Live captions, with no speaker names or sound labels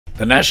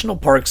The National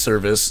Park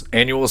Service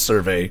annual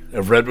survey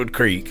of Redwood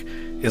Creek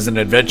is an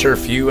adventure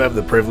few have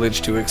the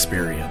privilege to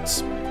experience.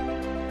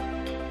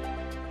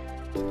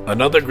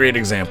 Another great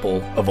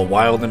example of a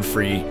wild and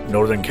free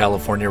Northern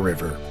California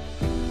river.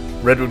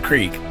 Redwood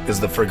Creek is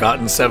the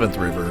forgotten seventh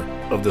river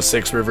of the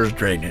Six Rivers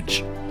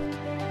drainage.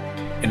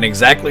 And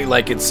exactly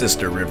like its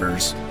sister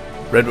rivers,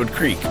 Redwood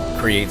Creek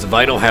creates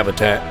vital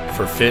habitat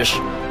for fish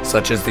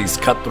such as these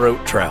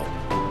cutthroat trout.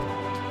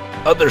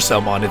 Other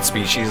salmonid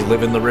species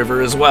live in the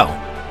river as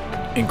well,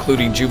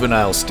 including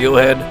juvenile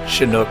steelhead,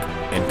 chinook,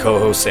 and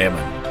coho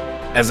salmon.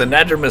 As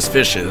anadromous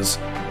fishes,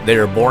 they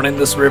are born in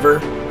this river,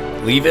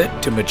 leave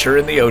it to mature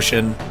in the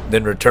ocean,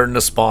 then return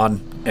to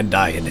spawn and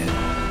die in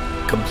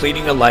it,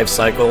 completing a life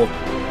cycle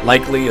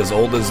likely as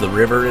old as the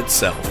river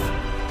itself.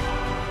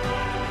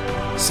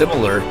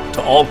 Similar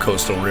to all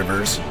coastal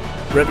rivers,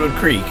 Redwood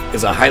Creek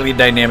is a highly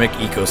dynamic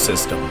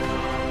ecosystem,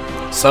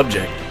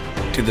 subject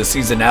to the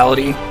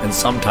seasonality and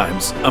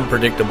sometimes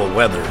unpredictable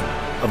weather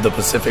of the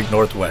Pacific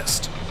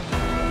Northwest.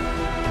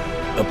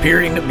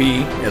 Appearing to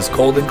be as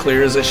cold and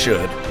clear as it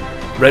should,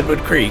 Redwood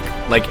Creek,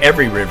 like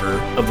every river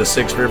of the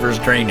Six Rivers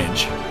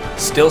drainage,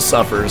 still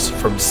suffers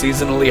from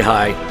seasonally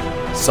high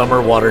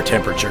summer water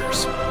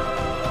temperatures,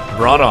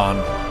 brought on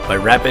by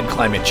rapid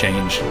climate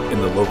change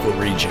in the local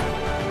region.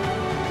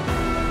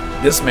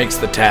 This makes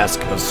the task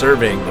of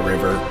surveying the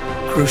river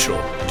crucial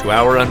to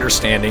our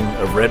understanding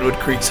of Redwood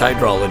Creek's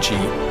hydrology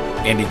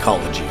and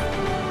ecology,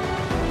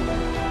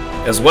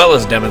 as well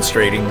as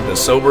demonstrating the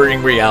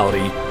sobering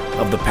reality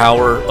of the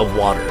power of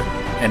water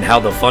and how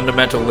the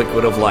fundamental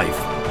liquid of life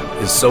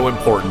is so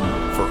important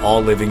for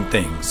all living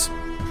things.